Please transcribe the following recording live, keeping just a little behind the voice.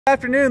Good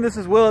afternoon, this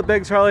is Will at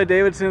Biggs Harley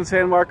Davidson in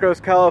San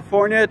Marcos,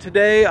 California.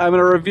 Today I'm going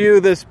to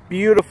review this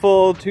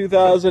beautiful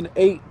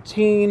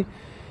 2018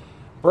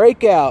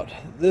 Breakout.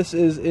 This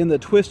is in the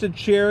Twisted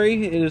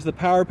Cherry. It is the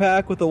power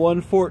pack with the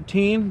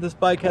 114. This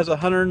bike has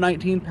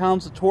 119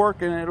 pounds of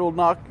torque and it'll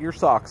knock your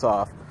socks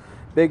off.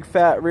 Big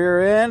fat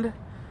rear end,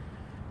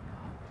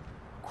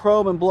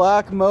 chrome and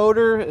black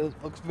motor. It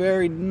looks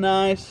very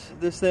nice.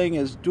 This thing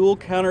is dual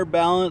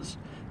counterbalanced,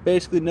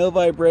 basically no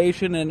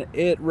vibration, and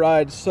it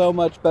rides so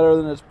much better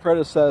than its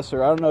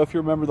predecessor. I don't know if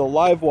you remember the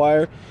live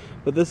wire,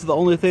 but this is the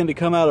only thing to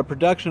come out of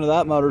production of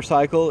that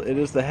motorcycle. It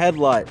is the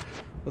headlight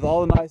with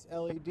all the nice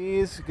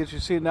LEDs, gets you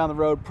seen down the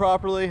road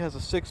properly. Has a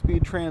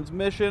 6-speed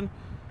transmission.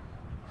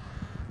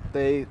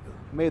 They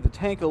made the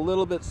tank a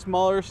little bit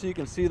smaller so you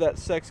can see that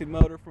sexy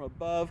motor from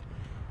above.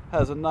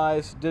 Has a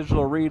nice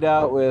digital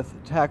readout with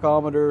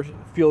tachometer,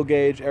 fuel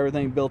gauge,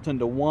 everything built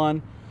into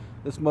one.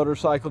 This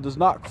motorcycle does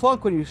not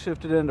clunk when you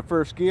shift it into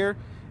first gear.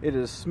 It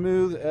is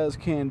smooth as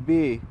can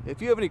be.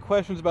 If you have any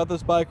questions about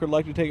this bike or would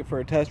like to take it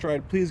for a test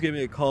ride, please give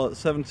me a call at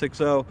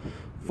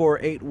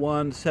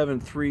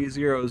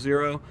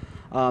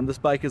 760-481-7300. This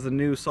bike is a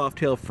new soft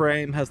tail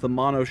frame, has the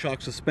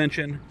monoshock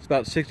suspension. It's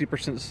about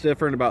 60%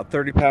 stiffer and about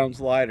 30 pounds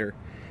lighter,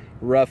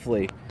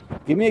 roughly.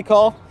 Give me a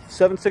call,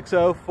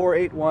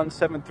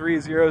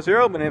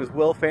 760-481-7300. My name is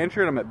Will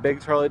Fancher and I'm at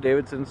Biggs Harley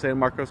Davidson, San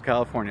Marcos,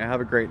 California.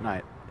 Have a great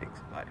night.